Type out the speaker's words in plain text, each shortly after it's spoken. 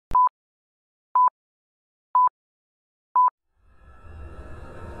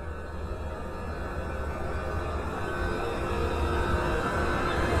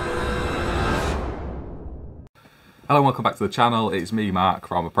Hello and welcome back to the channel. It's me, Mark,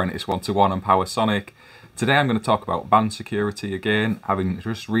 from Apprentice 121 and Power Sonic. Today I'm going to talk about van security again, having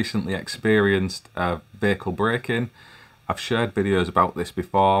just recently experienced a vehicle break-in. I've shared videos about this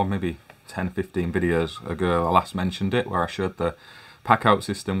before, maybe 10-15 videos ago I last mentioned it, where I showed the pack-out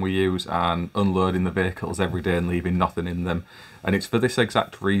system we use and unloading the vehicles every day and leaving nothing in them. And it's for this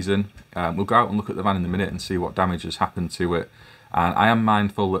exact reason. We'll go out and look at the van in a minute and see what damage has happened to it. And I am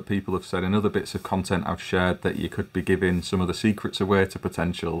mindful that people have said in other bits of content I've shared that you could be giving some of the secrets away to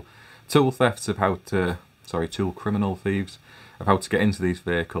potential tool thefts of how to, tool criminal thieves, of how to get into these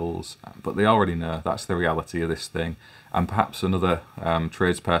vehicles. But they already know that's the reality of this thing. And perhaps another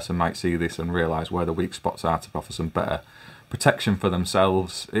tradesperson might see this and realise where the weak spots are to offer some better protection for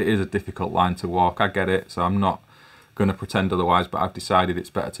themselves. It is a difficult line to walk, I get it, so I'm not going to pretend otherwise, but I've decided it's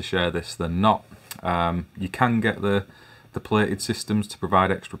better to share this than not. You can get the plated systems to provide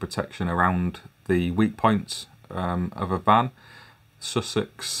extra protection around the weak points of a van.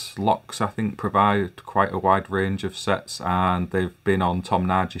 Sussex Locks, I think, provide quite a wide range of sets, and they've been on Tom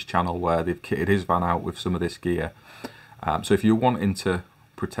Narge's channel where they've kitted his van out with some of this gear. So if you're wanting to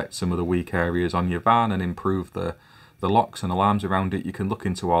protect some of the weak areas on your van and improve the locks and alarms around it, you can look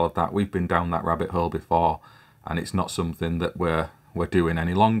into all of that. We've been down that rabbit hole before, and it's not something that we're doing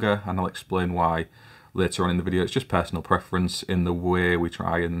any longer, and I'll explain why later on in the video. It's just personal preference in the way we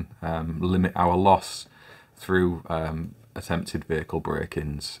try and limit our loss through attempted vehicle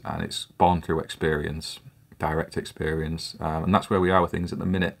break-ins, and it's born through experience, direct experience, and that's where we are with things at the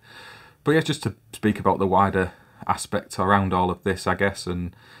minute. But yeah, just to speak about the wider aspect around all of this, I guess,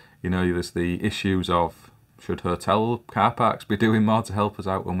 and you know, there's the issues of should hotel car parks be doing more to help us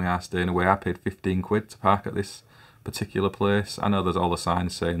out when we are staying away. I paid 15 quid to park at this particular place. I know there's all the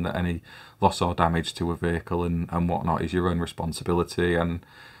signs saying that any loss or damage to a vehicle and whatnot is your own responsibility, and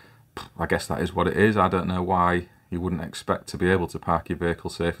I guess that is what it is. I don't know why you wouldn't expect to be able to park your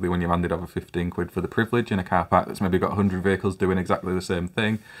vehicle safely when you've handed over 15 quid for the privilege in a car park that's maybe got 100 vehicles doing exactly the same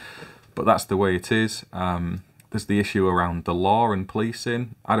thing, but that's the way it is. There's the issue around the law and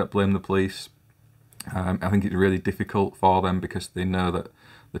policing. I don't blame the police. I think it's really difficult for them because they know that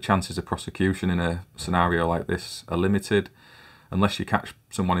the chances of prosecution in a scenario like this are limited. Unless you catch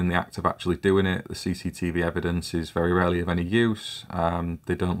someone in the act of actually doing it, the CCTV evidence is very rarely of any use.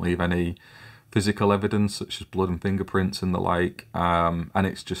 They don't leave any physical evidence such as blood and fingerprints and the like, and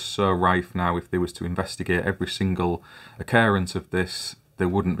it's just so rife now. If they was to investigate every single occurrence of this, there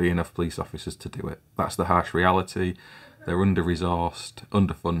wouldn't be enough police officers to do it. That's the harsh reality. They're under-resourced,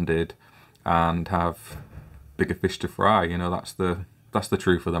 underfunded, and have bigger fish to fry. You know, that's the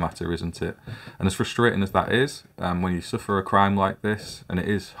truth of the matter, isn't it? And as frustrating as that is, when you suffer a crime like this, and it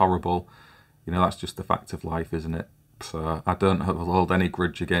is horrible, you know, that's just the fact of life, isn't it? So I don't hold any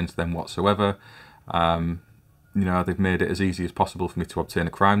grudge against them whatsoever. You know, they've made it as easy as possible for me to obtain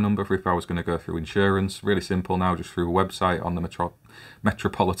a crime number if I was going to go through insurance. Really simple now, just through a website on the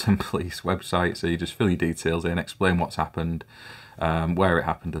Metropolitan Police website. So you just fill your details in, explain what's happened, where it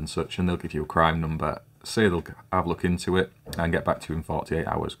happened and such, and they'll give you a crime number. Say they'll have a look into it and get back to you in 48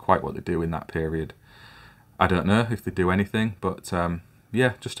 hours, quite what they do in that period. I don't know if they do anything, but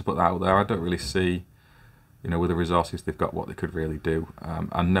yeah, just to put that out there, I don't really see, you know, with the resources they've got, what they could really do,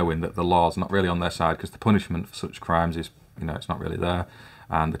 and knowing that the law's not really on their side because the punishment for such crimes is, you know, it's not really there,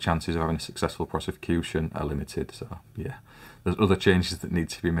 and the chances of having a successful prosecution are limited. So yeah, there's other changes that need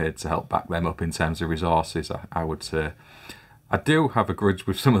to be made to help back them up in terms of resources, I would say. I do have a grudge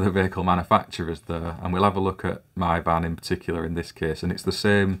with some of the vehicle manufacturers though, and we'll have a look at my van in particular in this case, and it's the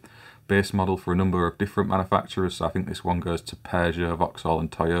same base model for a number of different manufacturers. So I think this one goes to Peugeot, Vauxhall and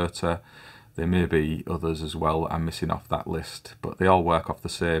Toyota. There may be others as well I'm missing off that list, but they all work off the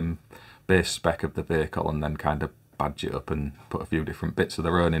same base spec of the vehicle and then kind of badge it up and put a few different bits of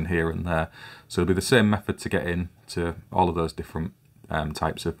their own in here and there. So it'll be the same method to get in to all of those different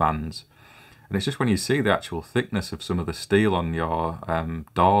types of vans. And it's just when you see the actual thickness of some of the steel on your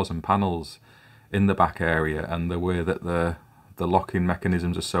doors and panels in the back area and the way that the locking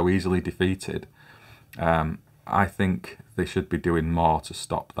mechanisms are so easily defeated, I think they should be doing more to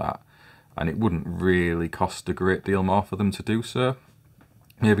stop that. And it wouldn't really cost a great deal more for them to do so.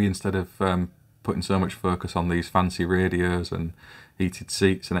 Maybe instead of putting so much focus on these fancy radios and heated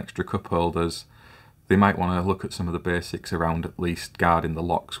seats and extra cup holders, they might want to look at some of the basics around at least guarding the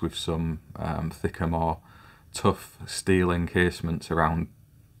locks with some thicker, more tough steel encasements around,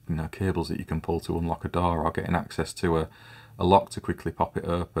 you know, cables that you can pull to unlock a door, or getting access to a lock to quickly pop it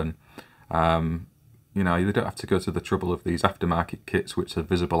open. You know, you don't have to go to the trouble of these aftermarket kits which are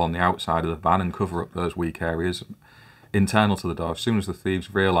visible on the outside of the van and cover up those weak areas internal to the door. As soon as the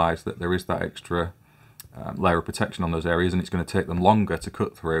thieves realise that there is that extra layer of protection on those areas, and it's going to take them longer to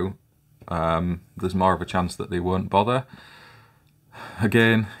cut through, there's more of a chance that they won't bother.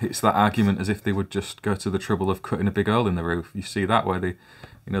 Again, it's that argument as if they would just go to the trouble of cutting a big hole in the roof. You see that where they,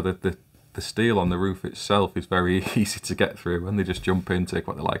 the steel on the roof itself is very easy to get through, and they just jump in, take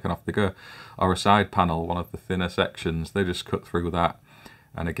what they like, and off they go. Or a side panel, one of the thinner sections, they just cut through that,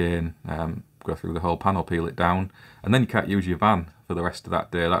 and again, go through the whole panel, peel it down, and then you can't use your van for the rest of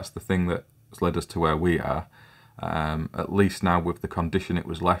that day. That's the thing that's led us to where we are. At least now with the condition it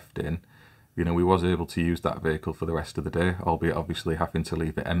was left in, we was able to use that vehicle for the rest of the day, albeit obviously having to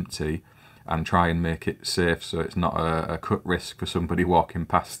leave it empty and try and make it safe so it's not a cut risk for somebody walking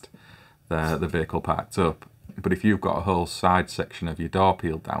past the vehicle parked up. But if you've got a whole side section of your door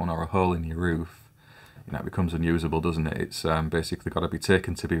peeled down or a hole in your roof, it becomes unusable, doesn't it? It's basically got to be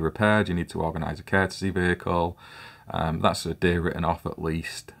taken to be repaired. You need to organise a courtesy vehicle. That's a day written off at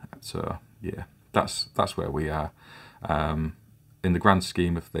least. So yeah, that's where we are. In the grand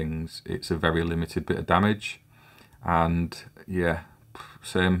scheme of things, it's a very limited bit of damage, and yeah,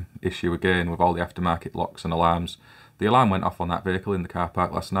 same issue again with all the aftermarket locks and alarms. The alarm went off on that vehicle in the car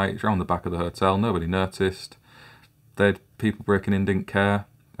park last night. It's around the back of the hotel. Nobody noticed. People breaking in didn't care.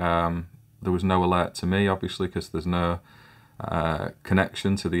 There was no alert to me, obviously, because there's no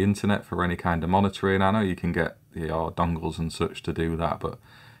connection to the internet for any kind of monitoring. I know you can get your dongles and such to do that, but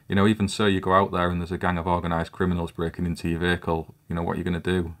even so, you go out there and there's a gang of organised criminals breaking into your vehicle. What are you going to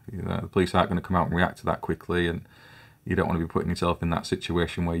do? The police aren't going to come out and react to that quickly, and you don't want to be putting yourself in that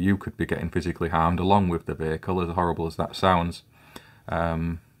situation where you could be getting physically harmed along with the vehicle, as horrible as that sounds.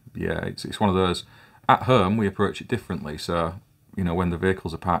 Yeah, it's one of those. At home, we approach it differently. So, when the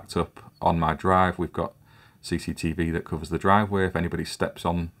vehicles are parked up on my drive, we've got CCTV that covers the driveway. If anybody steps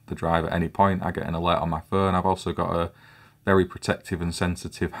on the drive at any point, I get an alert on my phone. I've also got a very protective and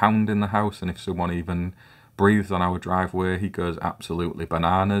sensitive hound in the house, and if someone even breathes on our driveway, he goes absolutely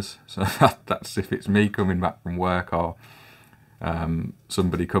bananas. So that's if it's me coming back from work or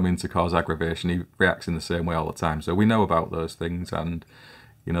somebody coming to cause aggravation, he reacts in the same way all the time. So we know about those things, and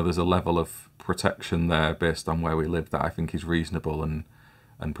there's a level of protection there based on where we live that I think is reasonable and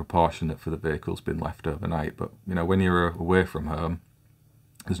proportionate for the vehicles being left overnight. But when you're away from home,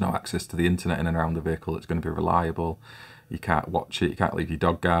 there's no access to the internet in and around the vehicle that's going to be reliable. You can't watch it, you can't leave your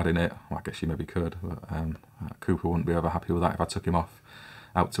dog guard in it. Well, I guess you maybe could, but Cooper wouldn't be over happy with that if I took him off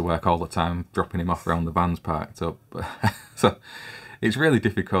out to work all the time, dropping him off around the vans parked up. So it's really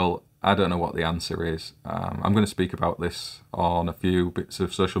difficult. I don't know what the answer is. I'm going to speak about this on a few bits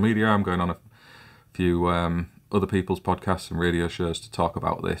of social media. I'm going on a few other people's podcasts and radio shows to talk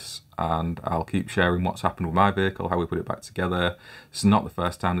about this, and I'll keep sharing what's happened with my vehicle, how we put it back together. It's not the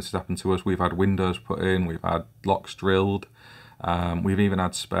first time this has happened to us. We've had windows put in, we've had locks drilled, we've even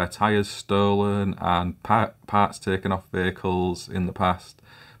had spare tyres stolen and parts taken off vehicles in the past.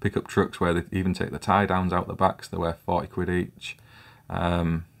 Pickup trucks where they even take the tie downs out the back, so they're worth 40 quid each.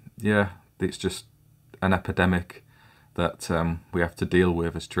 Yeah, it's just an epidemic that we have to deal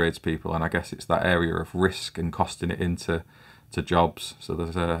with as tradespeople, and I guess it's that area of risk and costing it into jobs. So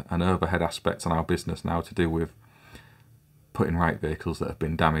there's an overhead aspect on our business now to do with putting right vehicles that have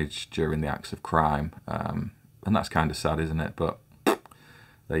been damaged during the acts of crime, and that's kind of sad, isn't it? But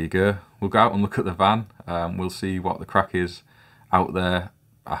there you go. We'll go out and look at the van. We'll see what the crack is out there.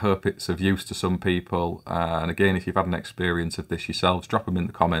 I hope it's of use to some people, and again, if you've had an experience of this yourselves, drop them in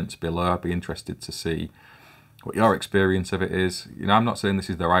the comments below. I'd be interested to see what your experience of it is. I'm not saying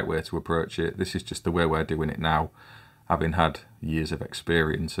this is the right way to approach it. This is just the way we're doing it now, having had years of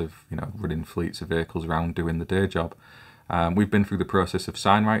experience of running fleets of vehicles around doing the day job. We've been through the process of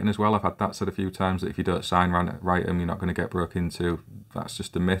sign writing as well. I've had that said a few times, that if you don't sign write them, you're not going to get broke into. That's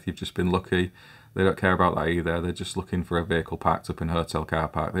just a myth. You've just been lucky. They don't care about that either. They're just looking for a vehicle parked up in a hotel car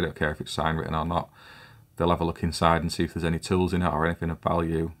park. They don't care if it's sign written or not. They'll have a look inside and see if there's any tools in it or anything of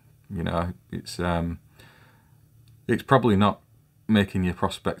value. It's probably not making your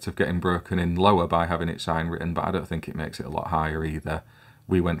prospect of getting broken in lower by having it sign written, but I don't think it makes it a lot higher either.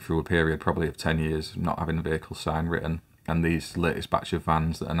 We went through a period probably of 10 years not having a vehicle sign written, and these latest batch of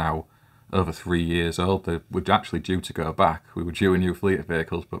vans that are now over 3 years old, they were actually due to go back. We were due a new fleet of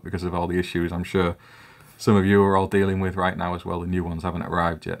vehicles, but because of all the issues I'm sure some of you are all dealing with right now as well, the new ones haven't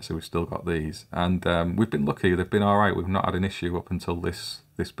arrived yet, so we've still got these. And we've been lucky, they've been all right. We've not had an issue up until this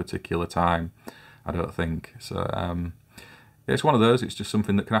particular time, I don't think. So it's one of those. It's just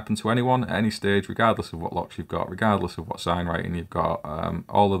something that can happen to anyone at any stage, regardless of what locks you've got, regardless of what sign writing you've got.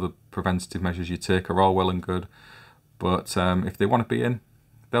 All of the preventative measures you take are all well and good, but if they want to be in,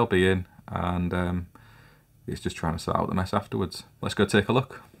 they'll be in, and it's just trying to sort out the mess afterwards. Let's go take a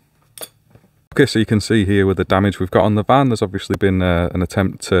look. Okay, so you can see here with the damage we've got on the van, there's obviously been an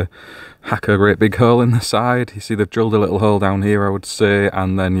attempt to hack a great big hole in the side. You see they've drilled a little hole down here, I would say,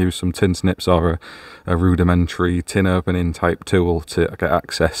 and then used some tin snips or a rudimentary tin opening type tool to get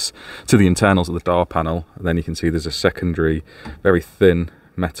access to the internals of the door panel. And then you can see there's a secondary, very thin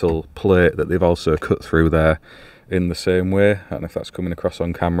metal plate that they've also cut through there in the same way. I don't know if that's coming across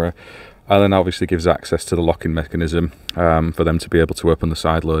on camera. And then obviously gives access to the locking mechanism for them to be able to open the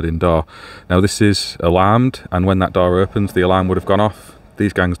side loading door. Now this is alarmed, and when that door opens the alarm would have gone off.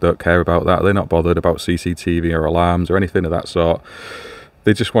 These gangs don't care about that. They're not bothered about CCTV or alarms or anything of that sort.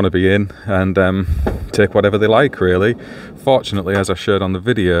 They just want to be in and take whatever they like, really. Fortunately, as I showed on the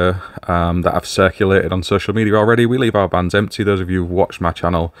video that I've circulated on social media already, we leave our vans empty. Those of you who've watched my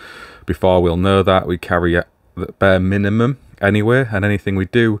channel before will know that. We carry the bare minimum anyway, and anything we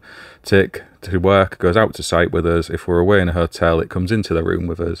do take to work goes out to site with us. If we're away in a hotel, it comes into the room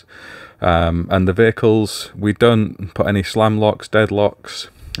with us. And the vehicles, we don't put any slam locks, deadlocks,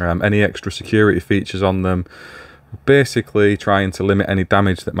 any extra security features on them, basically trying to limit any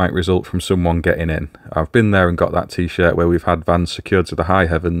damage that might result from someone getting in. I've been there and got that t-shirt where we've had vans secured to the high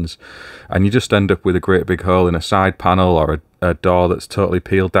heavens, and you just end up with a great big hole in a side panel or a door that's totally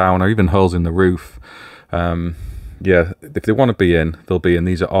peeled down, or even holes in the roof. Yeah, if they want to be in, they'll be in.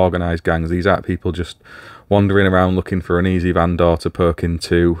 These are organised gangs. These aren't people just wandering around looking for an easy van door to poke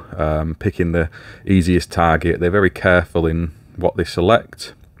into, picking the easiest target. They're very careful in what they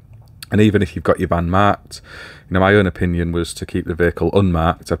select. And even if you've got your van marked, you know, my own opinion was to keep the vehicle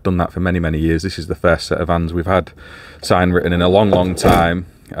unmarked. I've done that for many, many years. This is the first set of vans we've had sign written in a long, long time.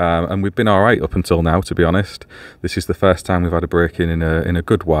 And we've been all right up until now, to be honest. This is the first time we've had a break-in in a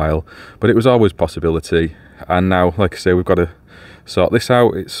good while, but it was always a possibility. And now, like I say, we've got to sort this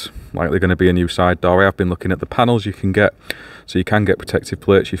out. It's likely going to be a new side door. I have been looking at the panels you can get. So you can get protective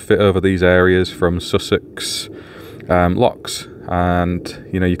plates you fit over these areas from Sussex locks. And,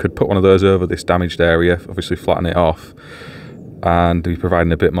 you know, you could put one of those over this damaged area, obviously flatten it off, and be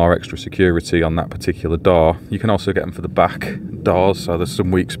providing a bit more extra security on that particular door. You can also get them for the back doors, so there's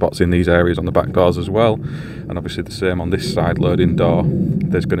some weak spots in these areas on the back doors as well, and obviously the same on this side loading door.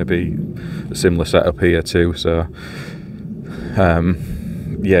 There's going to be a similar setup here too, so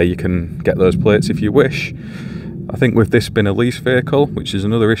yeah, you can get those plates if you wish. I think with this being a lease vehicle, which is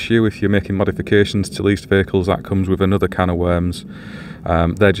another issue, if you're making modifications to leased vehicles, that comes with another can of worms.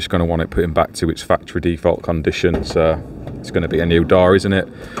 They're just going to want it putting back to its factory default condition, so it's going to be a new door, isn't it?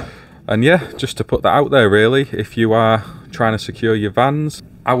 And yeah, just to put that out there really, if you are trying to secure your vans,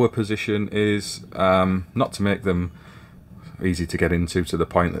 our position is not to make them easy to get into to the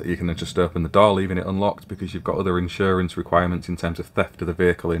point that you can just open the door leaving it unlocked, because you've got other insurance requirements in terms of theft of the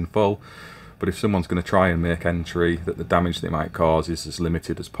vehicle in full. But if someone's going to try and make entry, that the damage they might cause is as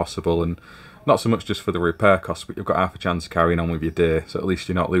limited as possible, and not so much just for the repair costs, but you've got half a chance of carrying on with your day, so at least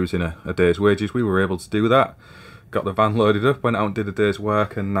you're not losing a day's wages. We were able to do that, got the van loaded up, went out and did a day's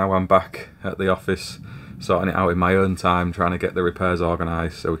work, and now I'm back at the office sorting it out in my own time, trying to get the repairs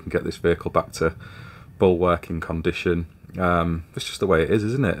organised so we can get this vehicle back to full working condition. It's just the way it is,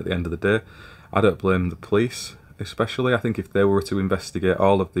 isn't it, at the end of the day? I don't blame the police. Especially, I think if they were to investigate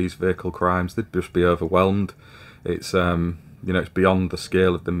all of these vehicle crimes, they'd just be overwhelmed. It's you know, it's beyond the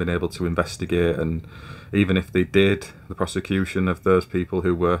scale of them being able to investigate, and even if they did, the prosecution of those people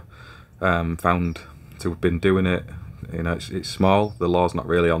who were found to have been doing it, you know, it's small. The law's not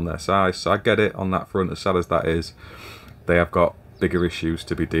really on their side, so I get it on that front. As sad as that is, they have got bigger issues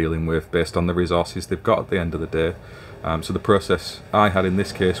to be dealing with based on the resources they've got at the end of the day. So the process I had in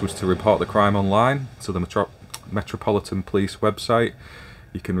this case was to report the crime online to the Metropolitan Police website.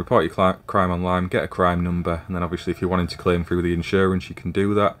 You can report your crime online, get a crime number, and then obviously if you're wanting to claim through the insurance, you can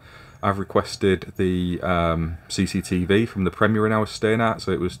do that. I've requested the CCTV from the Premier Inn I was staying at,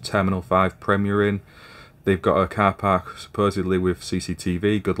 so it was Terminal 5 Premier Inn. They've got a car park supposedly with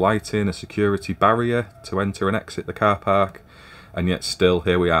CCTV, good lighting, a security barrier to enter and exit the car park, and yet still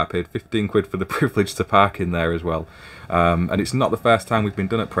here we are, paid 15 quid for the privilege to park in there as well. And it's not the first time we've been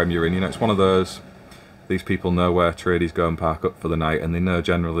done at Premier Inn. You know, it's one of those, these people know where tradies go and park up for the night, and they know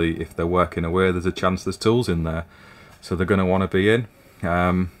generally if they're working away there's a chance there's tools in there, so they're going to want to be in.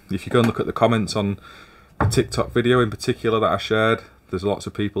 If you go and look at the comments on the TikTok video in particular that I shared, there's lots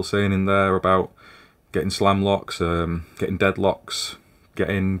of people saying in there about getting slam locks, getting deadlocks,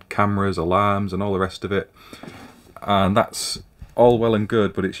 getting cameras, alarms and all the rest of it, and that's all well and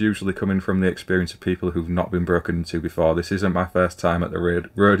good, but it's usually coming from the experience of people who've not been broken into before. This isn't my first time at the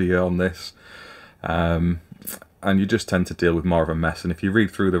rodeo on this. And you just tend to deal with more of a mess, and if you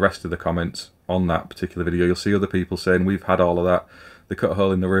read through the rest of the comments on that particular video, you'll see other people saying we've had all of that, They cut a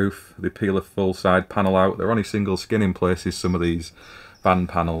hole in the roof, they peel a full side panel out. They're only single skin in places, some of these van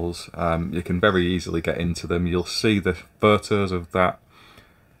panels. You can very easily get into them. You'll see the photos of that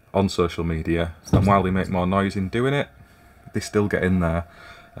on social media, and while they make more noise in doing it, they still get in there.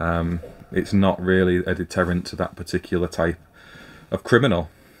 It's not really a deterrent to that particular type of criminal.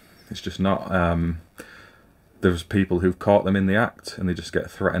 It's just not. There's people who've caught them in the act and they just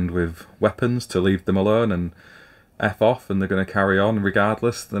get threatened with weapons to leave them alone and F off, and they're going to carry on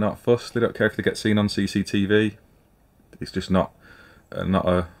regardless. They're not fussed. They don't care if they get seen on CCTV. It's just not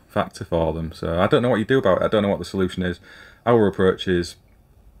a factor for them. So I don't know what you do about it. I don't know what the solution is. Our approach is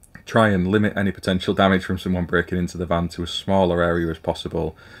try and limit any potential damage from someone breaking into the van to as smaller area as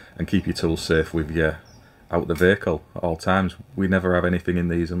possible and keep your tools safe with you out the vehicle at all times. We never have anything in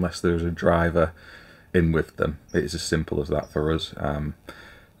these unless there's a driver in with them. It is as simple as that for us.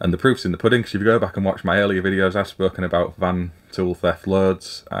 And the proof's in the pudding, because if you go back and watch my earlier videos, I've spoken about van tool theft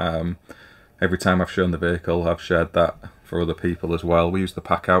loads. Every time I've shown the vehicle, I've shared that for other people as well. We use the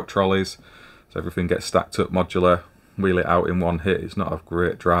pack out trolleys, so everything gets stacked up modular, wheel it out in one hit. It's not a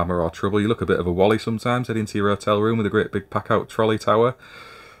great drama or trouble. You look a bit of a wally sometimes, head into your hotel room with a great big pack out trolley tower,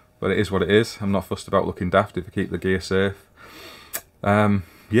 but it is what it is. I'm not fussed about looking daft if you keep the gear safe.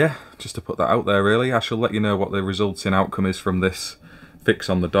 Yeah, just to put that out there really. I shall let you know what the resulting outcome is from this fix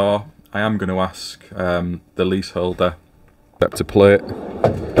on the door. I am going to ask the leaseholder to play it,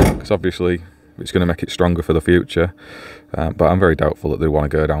 because obviously it's going to make it stronger for the future, but I'm very doubtful that they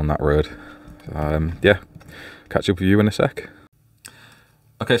want to go down that road. Yeah, catch up with you in a sec.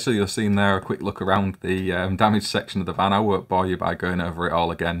 Okay, so you've seen there a quick look around the damaged section of the van. I won't bore you by going over it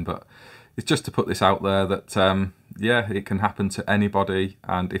all again, but it's just to put this out there that yeah, it can happen to anybody,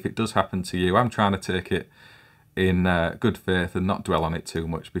 and if it does happen to you, I'm trying to take it in good faith and not dwell on it too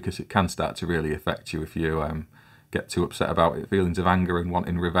much, because it can start to really affect you if you get too upset about it. Feelings of anger and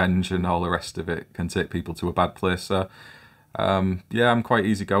wanting revenge and all the rest of it can take people to a bad place. So yeah, I'm quite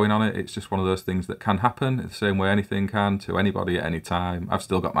easygoing on it. It's just one of those things that can happen the same way anything can to anybody at any time. I've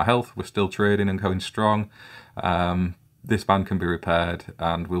still got my health, we're still trading and going strong. This van can be repaired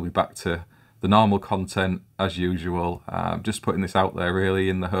and we'll be back to the normal content as usual. Just putting this out there really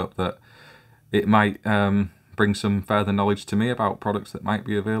in the hope that it might bring some further knowledge to me about products that might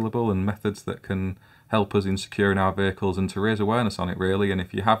be available and methods that can help us in securing our vehicles, and to raise awareness on it really. And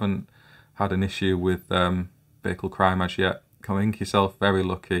if you haven't had an issue with vehicle crime as yet, I think yourself very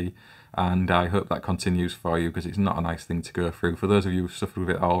lucky, and I hope that continues for you, because it's not a nice thing to go through. For those of you who've suffered with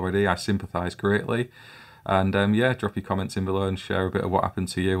it already, I sympathise greatly. And yeah, drop your comments in below and share a bit of what happened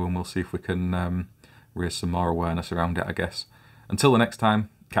to you, and we'll see if we can raise some more awareness around it, I guess. Until the next time,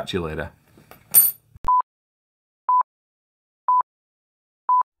 catch you later.